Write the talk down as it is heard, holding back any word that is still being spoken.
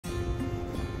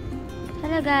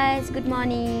Hello guys, good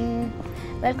morning.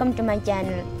 Welcome to my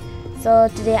channel. So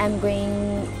today I'm going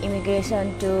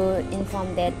immigration to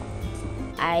inform that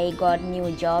I got new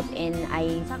job and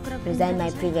I resigned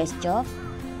my previous job.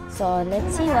 So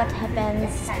let's see what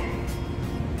happens.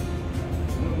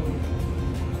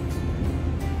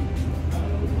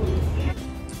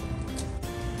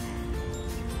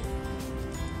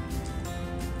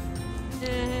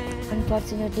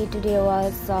 Unfortunately today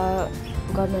was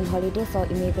government holiday, so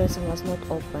immigration was not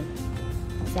open.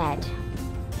 Sad.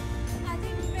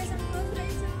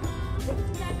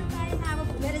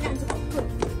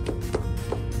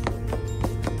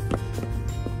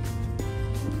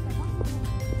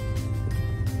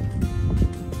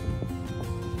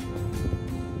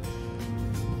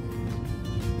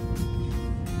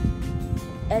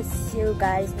 As you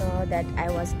guys know that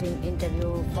I was doing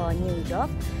interview for a new job,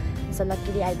 so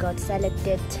luckily I got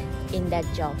selected in that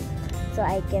job. So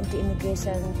I came to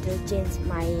immigration to change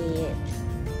my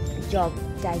job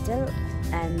title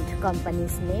and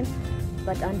company's name,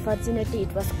 but unfortunately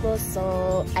it was closed,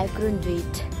 so I couldn't do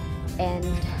it. And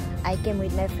I came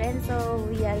with my friends, so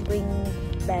we are going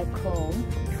back home.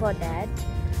 Before that,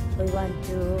 we want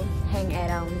to hang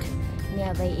around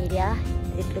nearby area.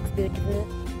 It looks beautiful.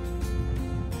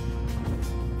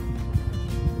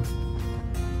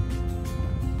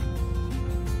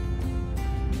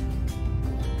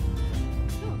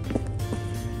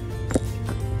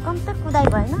 कम त कुदाइ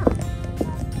भएन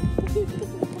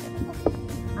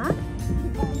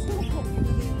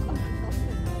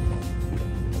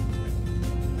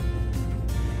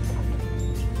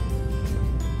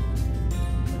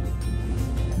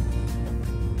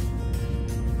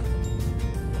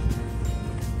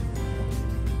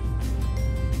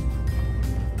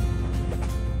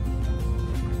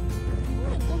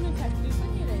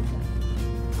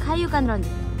Kayu-kan Ron?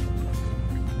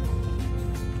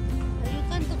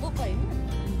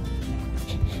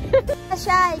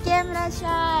 Shy, camera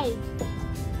shy.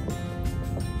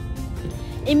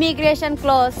 Immigration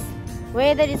closed.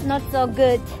 Weather is not so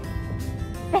good.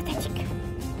 Pathetic.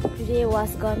 Today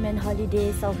was government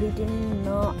holiday, so we didn't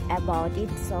know about it.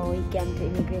 So we came to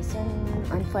immigration.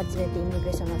 Unfortunately,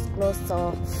 immigration was closed,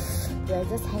 so we are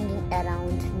just hanging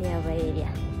around nearby area.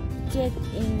 Checked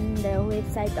in the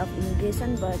website of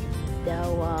immigration, but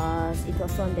it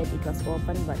was shown that it was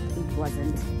open, but it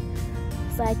wasn't.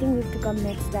 So I think we have to come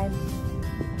next time.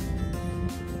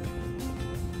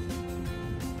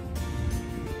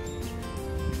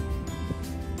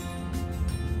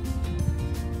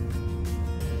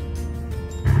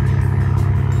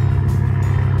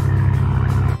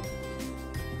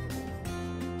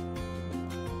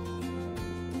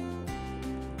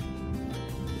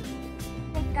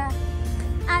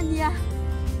 Anya.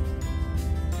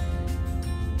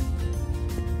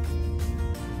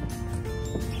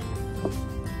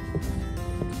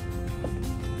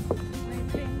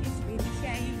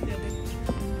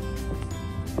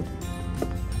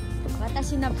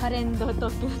 Watashi no friend to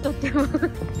totemo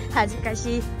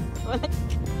hazukashii.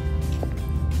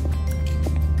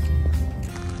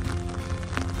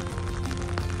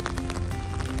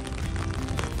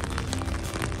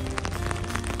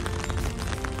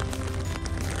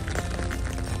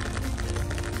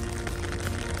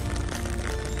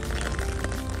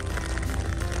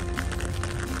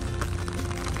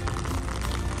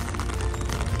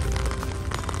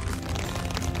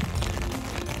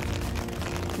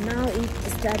 Now it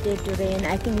started to rain.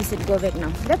 I think we should go back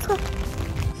now. Let's go.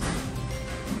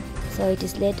 So it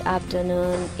is late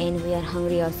afternoon and we are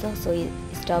hungry also. So we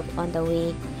stop on the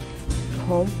way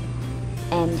home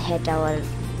and had our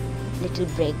little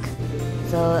break.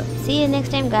 So see you next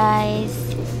time guys.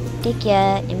 Take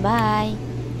care and bye.